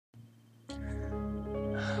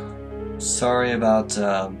Sorry about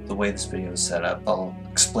the way this video is set up. I'll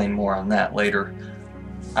explain more on that later.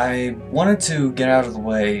 I wanted to get out of the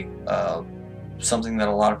way something that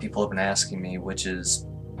a lot of people have been asking me, which is,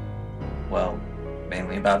 well,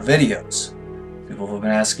 mainly about videos. People have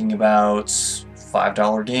been asking about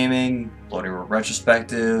 $5 gaming, Bloody Roar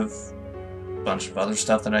retrospective, a bunch of other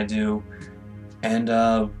stuff that I do, and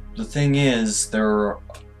the thing is, there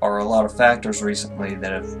are a lot of factors recently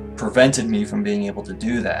that have prevented me from being able to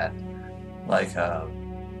do that. Like,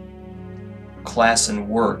 class and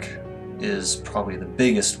work is probably the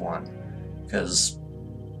biggest one, because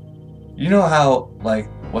you know how, like,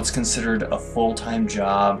 what's considered a full-time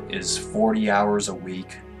job is 40 hours a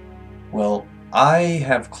week? Well, I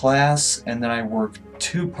have class and then I work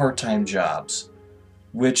 2 part-time jobs,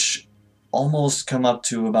 which almost come up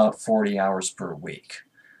to about 40 hours per week.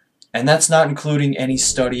 And that's not including any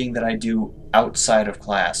studying that I do outside of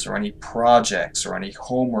class, or any projects, or any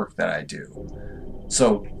homework that I do.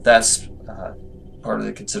 So that's part of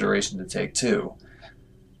the consideration to take too.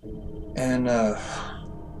 And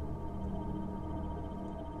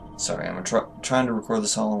sorry, I'm trying to record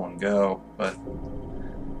this all in one go, but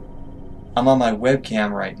I'm on my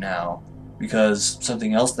webcam right now because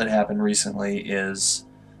something else that happened recently is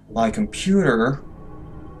my computer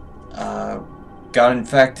got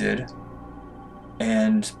infected,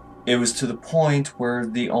 and it was to the point where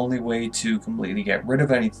the only way to completely get rid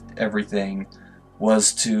of everything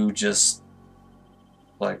was to just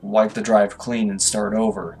like wipe the drive clean and start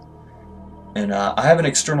over. And I have an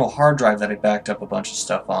external hard drive that I backed up a bunch of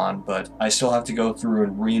stuff on, but I still have to go through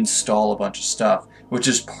and reinstall a bunch of stuff, which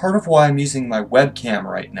is part of why I'm using my webcam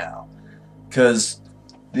right now. Because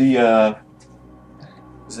the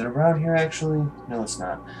is it around here actually? No, it's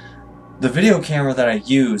not. The video camera that I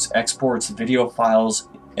use exports video files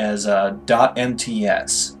as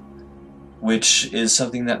 .mts, which is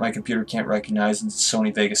something that my computer can't recognize and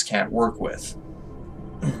Sony Vegas can't work with.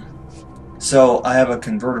 So I have a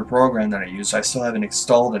converter program that I use. I still haven't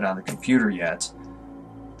installed it on the computer yet.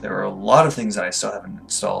 There are a lot of things that I still haven't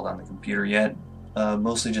installed on the computer yet,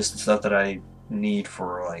 mostly just the stuff that I need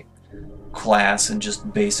for like class and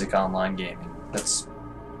just basic online gaming. That's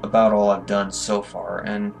about all I've done so far,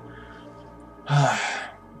 and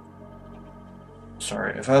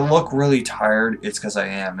sorry, if I look really tired, it's because I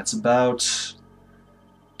am. It's about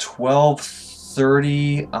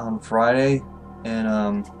 12:30 on Friday,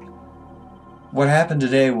 and what happened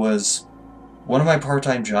today was one of my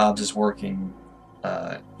part-time jobs is working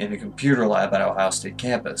in a computer lab at Ohio State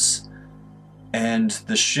campus, and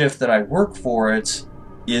the shift that I work for it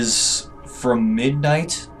is from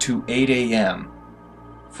midnight to 8 a.m.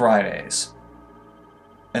 Fridays,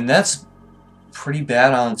 and that's pretty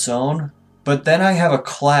bad on its own. But then I have a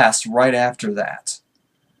class right after that,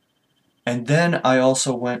 and then I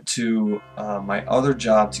also went to my other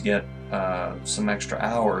job to get some extra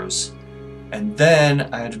hours, and then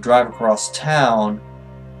I had to drive across town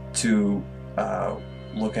to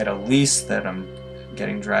look at a lease that I'm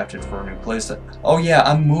getting drafted for a new place. Oh yeah,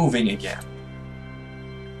 I'm moving again.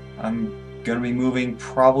 I'm gonna be moving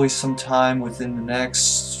probably sometime within the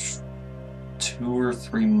next 2 or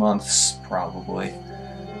 3 months, probably.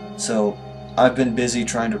 So I've been busy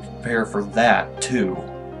trying to prepare for that too.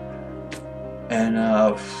 And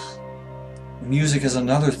music is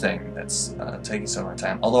another thing that's taking some of my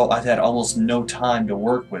time, although I've had almost no time to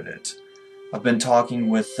work with it. I've been talking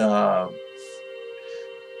with crap,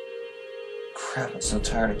 I'm so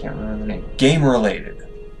tired I can't remember the name. Game Related,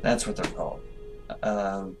 that's what they're called.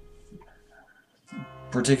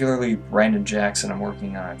 Particularly Brandon Jackson. I'm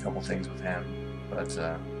working on a couple things with him, but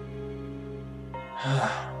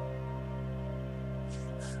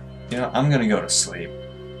you know, I'm gonna go to sleep.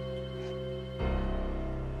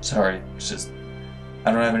 Sorry, it's just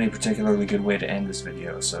I don't have any particularly good way to end this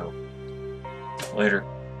video, so later.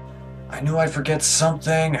 I knew I'd forget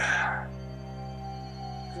something.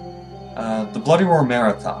 The Bloody Roar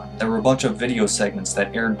Marathon. There were a bunch of video segments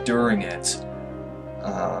that aired during it,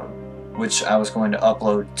 which I was going to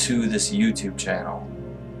upload to this YouTube channel.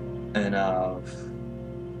 And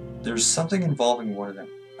there's something involving one of them.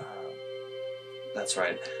 That's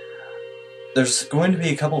right. There's going to be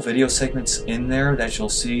a couple video segments in there that you'll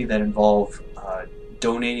see that involve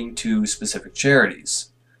donating to specific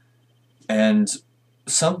charities. And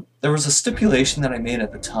there was a stipulation that I made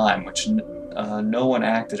at the time, which no one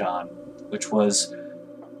acted on, which was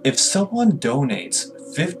if someone donates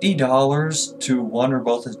 $50 to one or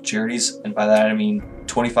both of the charities, and by that I mean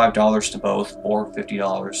 $25 to both or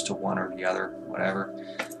 $50 to one or the other, whatever.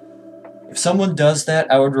 If someone does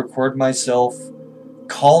that, I would record myself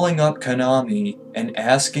calling up Konami and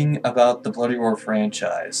asking about the Bloody Roar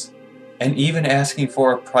franchise. and even asking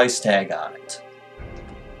for a price tag on it.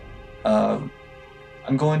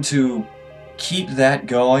 I'm going to keep that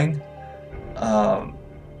going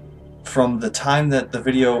from the time that the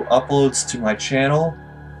video uploads to my channel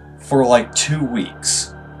for like 2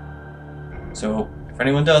 weeks. So if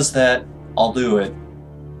anyone does that, I'll do it.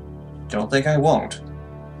 Don't think I won't.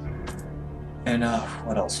 And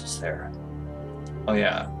what else is there? Oh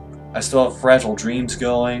yeah, I still have Fragile Dreams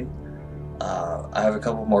going. I have a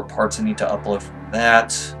couple more parts I need to upload from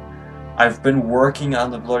that. I've been working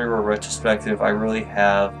on the Bloody Roar retrospective, I really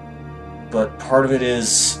have, but part of it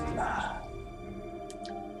is,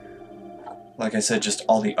 like I said, just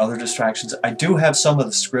all the other distractions. I do have some of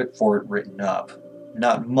the script for it written up.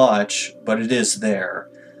 Not much, but it is there.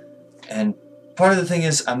 And part of the thing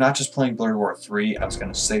is, I'm not just playing Bloody Roar 3, I was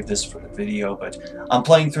going to save this for the video, but I'm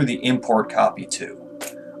playing through the import copy too.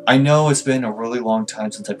 I know it's been a really long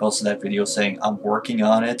time since I posted that video saying I'm working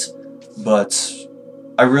on it, but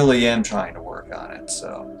I really am trying to work on it,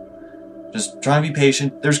 so just try and be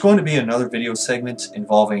patient. There's going to be another video segment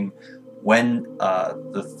involving when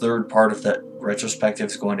the third part of that retrospective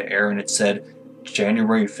is going to air, and it said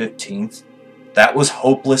January 15th. That was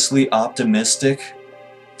hopelessly optimistic.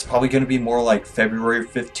 It's probably going to be more like February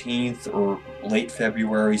 15th or late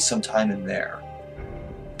February, sometime in there.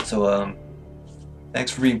 So,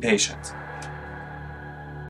 thanks for being patient.